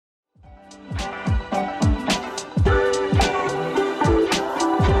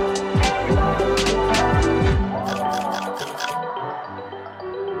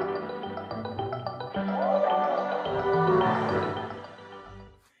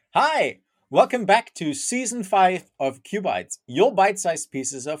Hi, welcome back to season 5 of QuBites, your bite-sized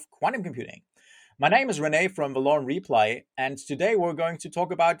pieces of quantum computing. My name is Renee from Valorem Reply, and today we're going to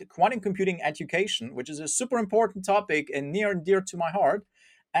talk about quantum computing education, which is a super important topic and near and dear to my heart.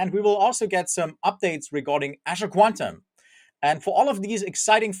 And we will also get some updates regarding Azure Quantum. And for all of these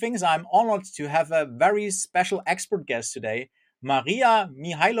exciting things, I'm honored to have a very special expert guest today, Maria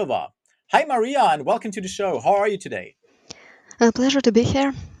Mihailova. Hi, Maria, and welcome to the show. How are you today? A pleasure to be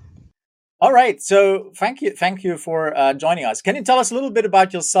here. All right. So thank you for joining us. Can you tell us a little bit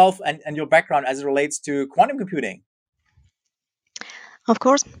about yourself and your background as it relates to quantum computing? Of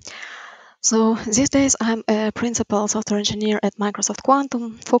course. So these days I'm a principal software engineer at Microsoft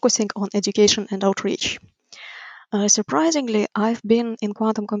Quantum, focusing on education and outreach. Surprisingly, I've been in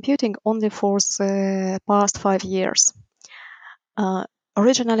quantum computing only for the past 5 years. Uh,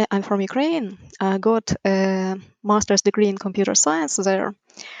 Originally, I'm from Ukraine. I got a master's degree in computer science there,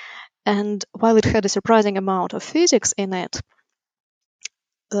 and while it had a surprising amount of physics in it,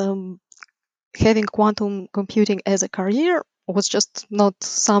 um, having quantum computing as a career was just not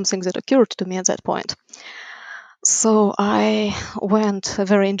something that occurred to me at that point. So I went a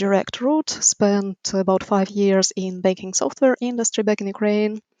very indirect route, spent about 5 years in banking software industry back in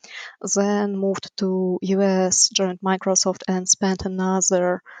Ukraine, then moved to US, joined Microsoft, and spent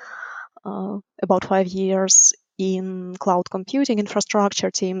another about 5 years in cloud computing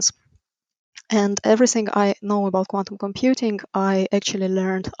infrastructure teams. And everything I know about quantum computing, I actually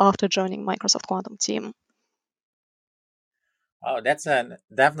learned after joining Microsoft Quantum team. Oh, that's an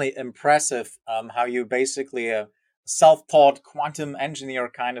definitely impressive. How you basically a self-taught quantum engineer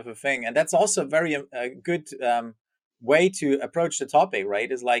kind of a thing, and that's also very good way to approach the topic,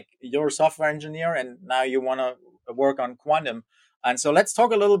 right? Is like you're a software engineer, and now you want to work on quantum. And so let's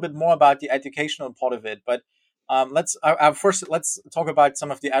talk a little bit more about the educational part of it. But first let's talk about some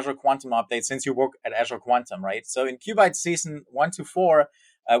of the Azure Quantum updates since you work at Azure Quantum, right? So in QBite season 1 to 4.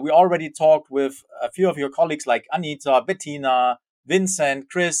 We already talked with a few of your colleagues like Anita, Bettina, Vincent,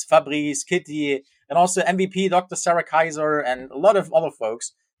 Chris, Fabrice, Kitty, and also MVP Dr. Sarah Kaiser, and a lot of other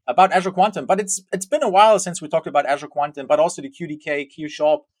folks about Azure Quantum. But it's been a while since we talked about Azure Quantum, but also the QDK, Q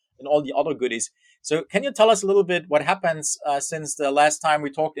Shop, and all the other goodies. So can you tell us a little bit what happens since the last time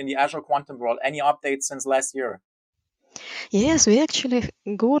we talked in the Azure Quantum world? Any updates since last year? Yes, we actually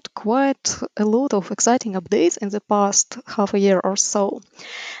got quite a lot of exciting updates in the past half a year or so.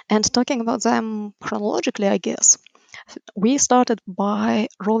 And talking about them chronologically, I guess, we started by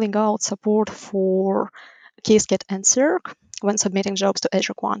rolling out support for Qiskit and Cirq when submitting jobs to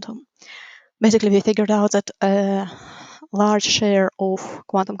Azure Quantum. Basically, we figured out that a large share of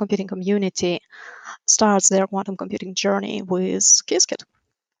quantum computing community starts their quantum computing journey with Qiskit.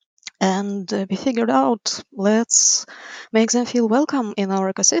 And we figured out, let's make them feel welcome in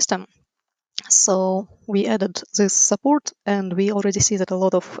our ecosystem. So we added this support, and we already see that a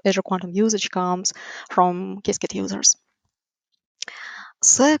lot of Azure Quantum usage comes from Qiskit users.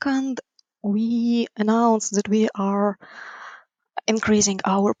 Second, we announced that we are increasing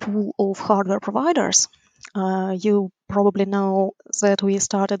our pool of hardware providers. You probably know that we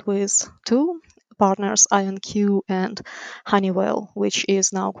started with two partners, IonQ and Honeywell, which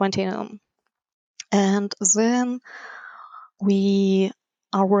is now Quantinuum. And then we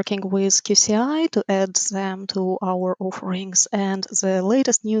are working with QCI to add them to our offerings. And the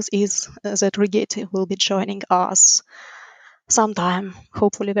latest news is that Rigetti will be joining us sometime,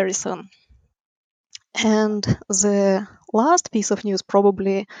 hopefully very soon. And the last piece of news,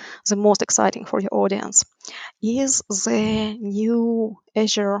 probably the most exciting for your audience, is the new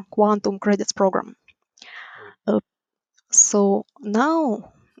Azure Quantum Credits program. Uh, so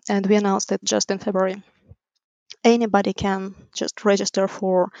now, and we announced it just in February, anybody can just register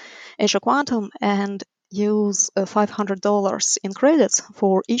for Azure Quantum and use $500 in credits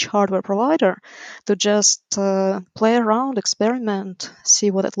for each hardware provider to just play around, experiment,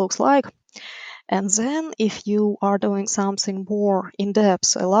 see what it looks like. And then if you are doing something more in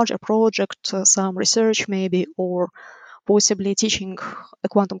depth, a larger project, some research maybe, or possibly teaching a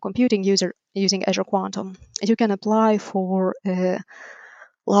quantum computing user using Azure Quantum, you can apply for a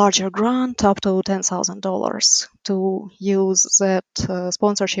larger grant up to $10,000 to use that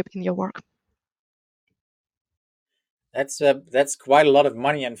sponsorship in your work. That's quite a lot of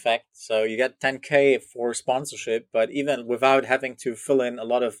money, in fact. So you get 10K for sponsorship, but even without having to fill in a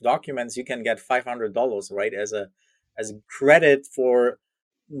lot of documents, you can get $500, right, as a credit for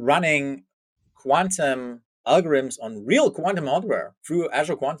running quantum algorithms on real quantum hardware through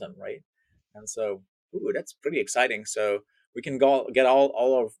Azure Quantum, right? And so, ooh, that's pretty exciting. So we can go get all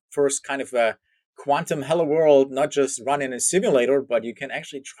our first kind of quantum hello world, not just run in a simulator, but you can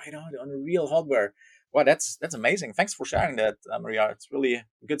actually try it out on real hardware. Wow, that's amazing. Thanks for sharing that, Maria. It's really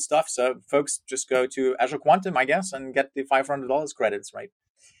good stuff. So folks, just go to Azure Quantum, I guess, and get the $500 credits, right?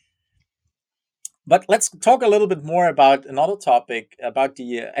 But let's talk a little bit more about another topic, about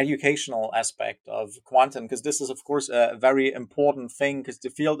the educational aspect of quantum, because this is, of course, a very important thing because the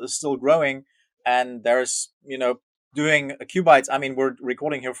field is still growing, and there's, doing QuBites. I mean, we're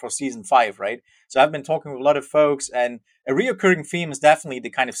recording here for season 5, right? So I've been talking with a lot of folks, and a reoccurring theme is definitely the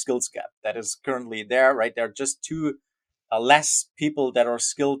kind of skills gap that is currently there, right? There are just too less people that are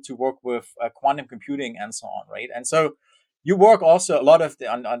skilled to work with quantum computing and so on, right? And so you work also a lot of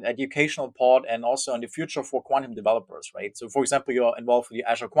on educational part and also on the future for quantum developers, right? So, for example, you're involved with the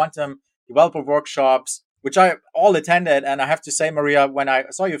Azure Quantum developer workshops, which I all attended. And I have to say, Maria, when I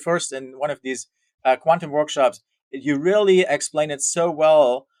saw you first in one of these quantum workshops, you really explained it so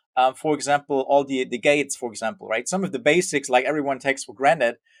well. For example, all the gates, for example, right? Some of the basics, like everyone takes for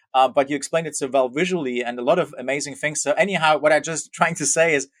granted, but you explained it so well visually and a lot of amazing things. So, anyhow, what I just trying to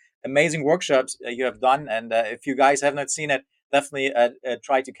say is amazing workshops you have done. And if you guys have not seen it, definitely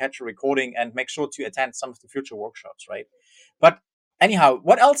try to catch a recording and make sure to attend some of the future workshops, right? But anyhow,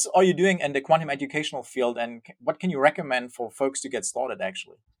 what else are you doing in the quantum educational field, and what can you recommend for folks to get started,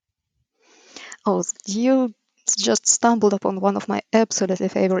 actually? Oh, you just stumbled upon one of my absolutely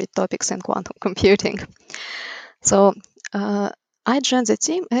favorite topics in quantum computing. So, I joined the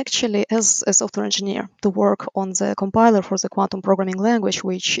team actually as a software engineer to work on the compiler for the quantum programming language,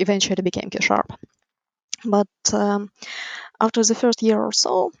 which eventually became Q#. But after the first year or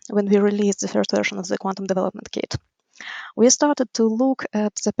so, when we released the first version of the quantum development kit, we started to look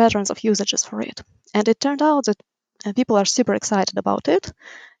at the patterns of usages for it. And it turned out that people are super excited about it,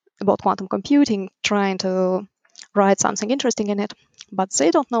 about quantum computing, trying to write something interesting in it, but they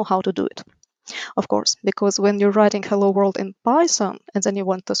don't know how to do it. Of course, because when you're writing Hello World in Python and then you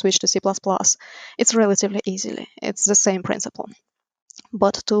want to switch to C++, it's relatively easy. It's the same principle.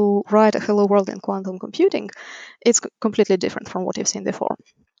 But to write a Hello World in quantum computing, it's completely different from what you've seen before.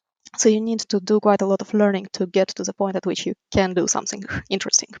 So you need to do quite a lot of learning to get to the point at which you can do something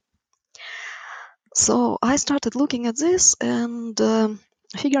interesting. So I started looking at this and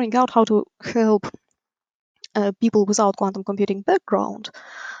figuring out how to help people without quantum computing background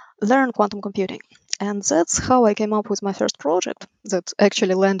learn quantum computing. And that's how I came up with my first project that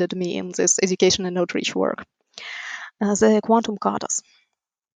actually landed me in this education and outreach work, the Quantum Katas.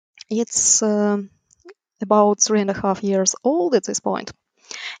 It's about 3.5 years old at this point.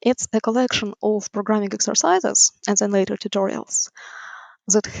 It's a collection of programming exercises and then later tutorials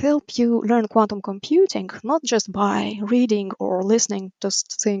that help you learn quantum computing, not just by reading or listening to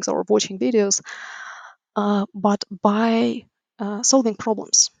things or watching videos, but by solving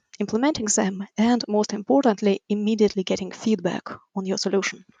problems, implementing them, and most importantly, immediately getting feedback on your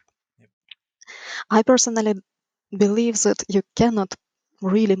solution. Yep. I personally believe that you cannot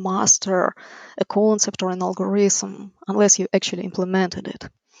really master a concept or an algorithm unless you actually implemented it.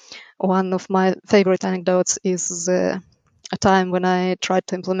 One of my favorite anecdotes is a time when I tried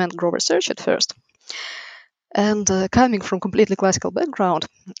to implement Grover search at first. And coming from completely classical background,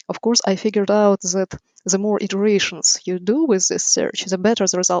 of course, I figured out that the more iterations you do with this search, the better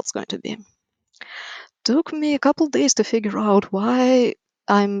the result's going to be. Took me a couple days to figure out why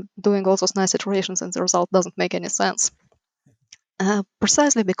I'm doing all those nice iterations and the result doesn't make any sense.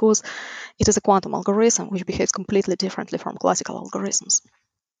 Precisely because it is a quantum algorithm which behaves completely differently from classical algorithms.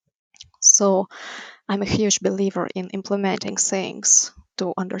 So I'm a huge believer in implementing things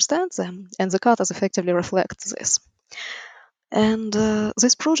to understand them, and the katas effectively reflect this. And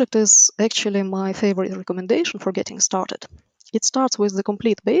this project is actually my favorite recommendation for getting started. It starts with the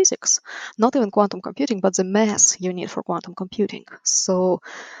complete basics, not even quantum computing, but the math you need for quantum computing. So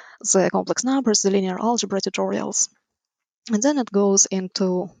the complex numbers, the linear algebra tutorials. And then it goes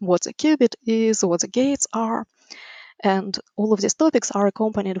into what the qubit is, what the gates are, and all of these topics are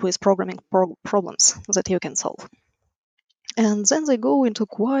accompanied with programming problems that you can solve. And then they go into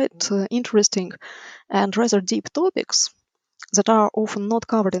quite interesting and rather deep topics that are often not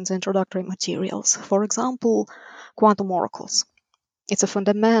covered in the introductory materials. For example, quantum oracles. It's a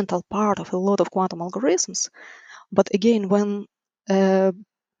fundamental part of a lot of quantum algorithms. But again, when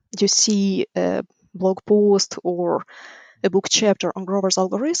you see a blog post or a book chapter on Grover's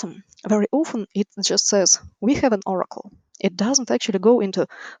algorithm, very often it just says, we have an oracle. It doesn't actually go into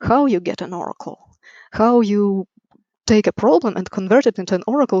how you get an oracle, how you take a problem and convert it into an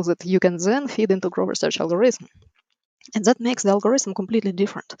oracle that you can then feed into Grover's search algorithm. And that makes the algorithm completely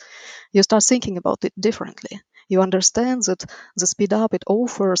different. You start thinking about it differently. You understand that the speed up it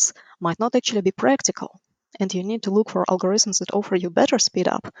offers might not actually be practical, and you need to look for algorithms that offer you better speed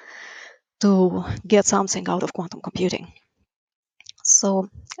up to get something out of quantum computing. So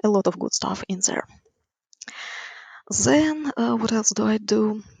a lot of good stuff in there. Then what else do I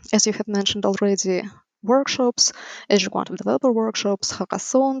do? As you have mentioned already, workshops, Azure Quantum Developer workshops,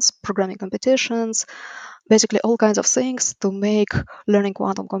 hackathons, programming competitions, basically all kinds of things to make learning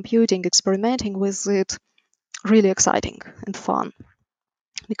quantum computing, experimenting with it really exciting and fun.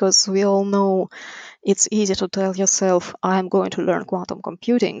 Because we all know it's easy to tell yourself, I'm going to learn quantum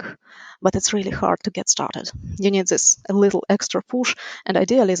computing, but it's really hard to get started. You need this a little extra push, and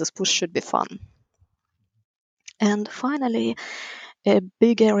ideally this push should be fun. And finally, a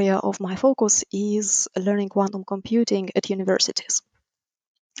big area of my focus is learning quantum computing at universities.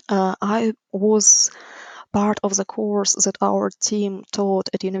 I was part of the course that our team taught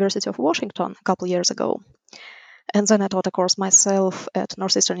at University of Washington a couple years ago. And then I taught a course myself at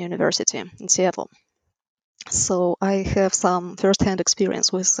Northeastern University in Seattle. So I have some first-hand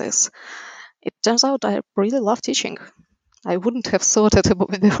experience with this. It turns out I really love teaching. I wouldn't have thought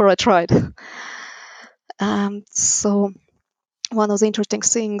it before I tried. So one of the interesting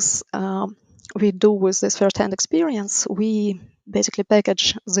things we do with this first-hand experience, we basically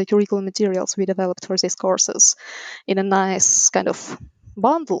package the curriculum materials we developed for these courses in a nice kind of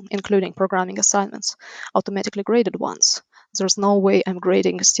bundle, including programming assignments, automatically graded ones. There's no way I'm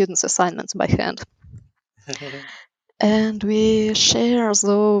grading students' assignments by hand. And we share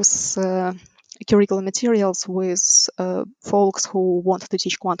those curriculum materials with folks who want to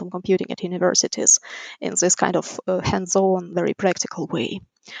teach quantum computing at universities in this kind of hands-on, very practical way.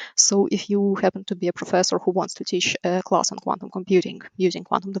 So if you happen to be a professor who wants to teach a class on quantum computing using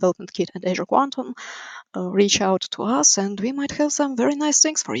Quantum Development Kit and Azure Quantum, reach out to us and we might have some very nice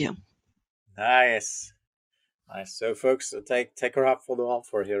things for you. Nice. Nice. So, folks, take her up for the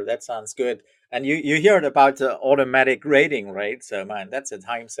offer here. That sounds good. And you heard about the automatic grading, right? So, man, that's a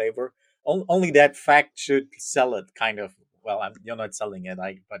time saver. Only that fact should sell it, kind of. Well, you're not selling it,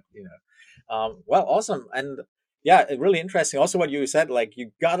 but well, awesome. And yeah, really interesting. Also, what you said, like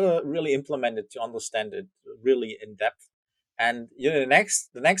you gotta really implement it to understand it really in depth. And the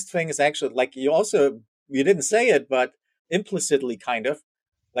next thing is actually like you didn't say it, but implicitly, kind of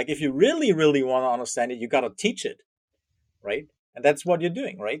like if you really really want to understand it, you got to teach it, right? And that's what you're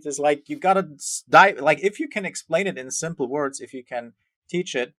doing, right? It's like you got to dive, like if you can explain it in simple words, if you can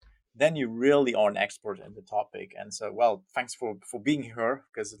teach it, then you really are an expert in the topic. And so, well, thanks for being here,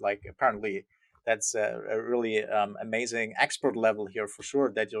 because like apparently that's a really amazing expert level here for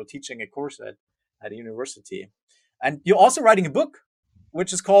sure, that you're teaching a course at a university. And you're also writing a book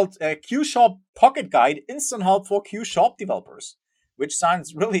which is called QShop Pocket Guide: Instant Help for QShop Developers, which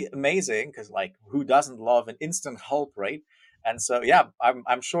sounds really amazing because, like, who doesn't love an instant help, right? And so, yeah,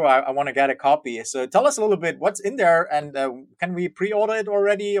 I'm sure I want to get a copy. So tell us a little bit what's in there, and can we pre-order it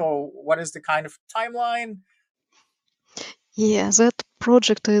already, or what is the kind of timeline? Yeah, that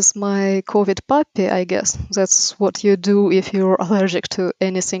project is my COVID puppy, I guess. That's what you do if you're allergic to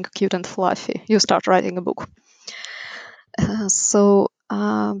anything cute and fluffy. You start writing a book. So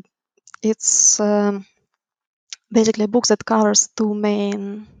it's basically a book that covers two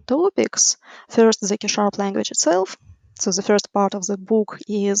main topics. First, the Q-sharp language itself. So the first part of the book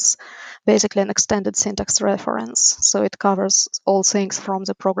is basically an extended syntax reference. So it covers all things from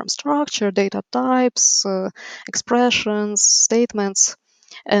the program structure, data types, expressions, statements,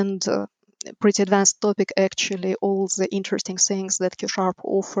 and pretty advanced topic actually, all the interesting things that Q-sharp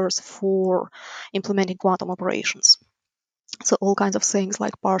offers for implementing quantum operations. So all kinds of things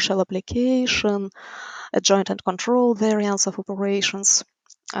like partial application, adjoint and control variants of operations,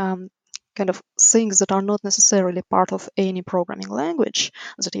 kind of things that are not necessarily part of any programming language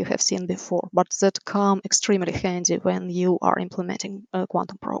that you have seen before, but that come extremely handy when you are implementing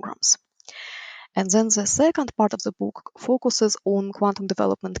quantum programs. And then the second part of the book focuses on Quantum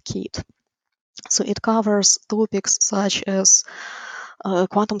Development Kit. So it covers topics such as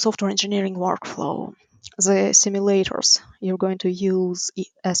quantum software engineering workflow, the simulators you're going to use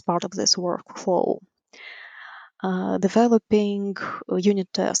as part of this workflow, developing unit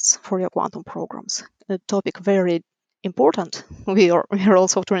tests for your quantum programs. A topic very important. We are all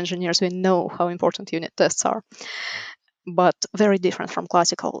software engineers. We know how important unit tests are, but very different from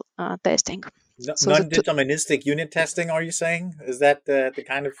classical testing. So Non-deterministic unit testing, are you saying? Is that the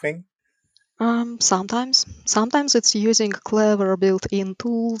kind of thing? Sometimes it's using clever built-in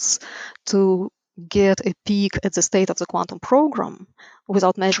tools to get a peek at the state of the quantum program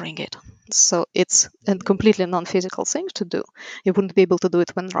without measuring it. So it's a completely non-physical thing to do. You wouldn't be able to do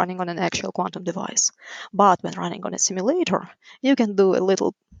it when running on an actual quantum device. But when running on a simulator, you can do a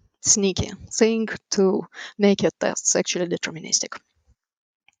little sneaky thing to make your tests actually deterministic.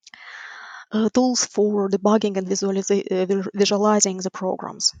 Tools for debugging and visualizing the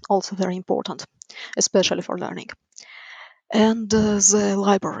programs, also very important, especially for learning. And the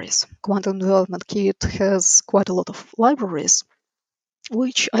libraries. Quantum Development Kit has quite a lot of libraries,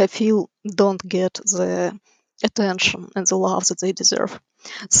 which I feel don't get the attention and the love that they deserve.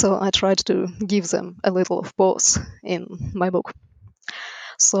 So I tried to give them a little of both in my book.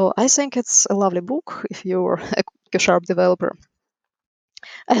 So I think it's a lovely book if you're a Q-Sharp developer.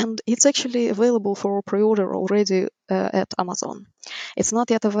 And it's actually available for pre-order already at Amazon. It's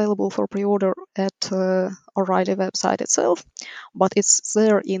not yet available for pre-order at O'Reilly website itself, but it's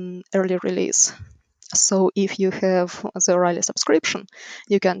there in early release. So if you have the O'Reilly subscription,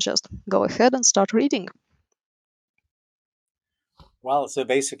 you can just go ahead and start reading. Well, so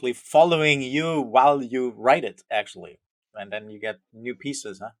basically following you while you write it, actually, and then you get new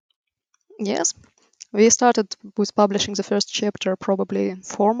pieces, huh? Yes, we started with publishing the first chapter probably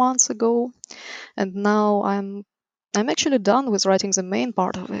 4 months ago, and now I'm actually done with writing the main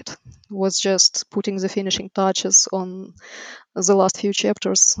part of it. Was just putting the finishing touches on the last few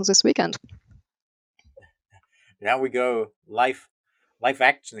chapters this weekend. Now we go live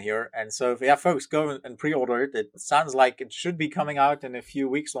action here. And so, yeah, folks, go and pre-order it. It sounds like it should be coming out in a few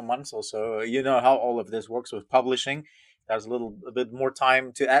weeks or months or so. You know how all of this works with publishing. There's a bit more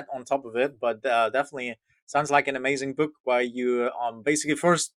time to add on top of it, but definitely sounds like an amazing book where you basically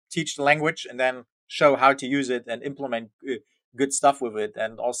first teach the language and then show how to use it and implement good stuff with it,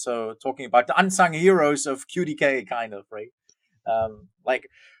 and also talking about the unsung heroes of QDK, kind of, right? Like,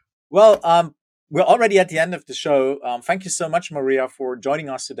 well, we're already at the end of the show. Thank you so much, Maria, for joining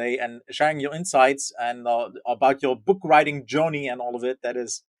us today and sharing your insights and about your book writing journey and all of it. That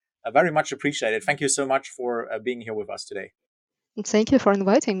is very much appreciated. Thank you so much for being here with us today. Thank you for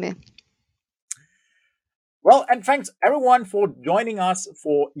inviting me. Well, and thanks everyone for joining us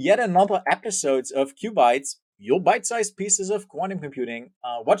for yet another episodes of QuBites, your bite-sized pieces of quantum computing.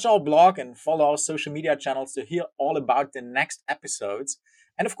 Watch our blog and follow our social media channels to hear all about the next episodes.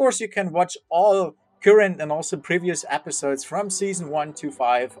 And of course, you can watch all current and also previous episodes from season 1 to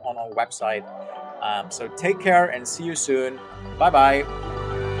 5 on our website. So take care and see you soon. Bye bye.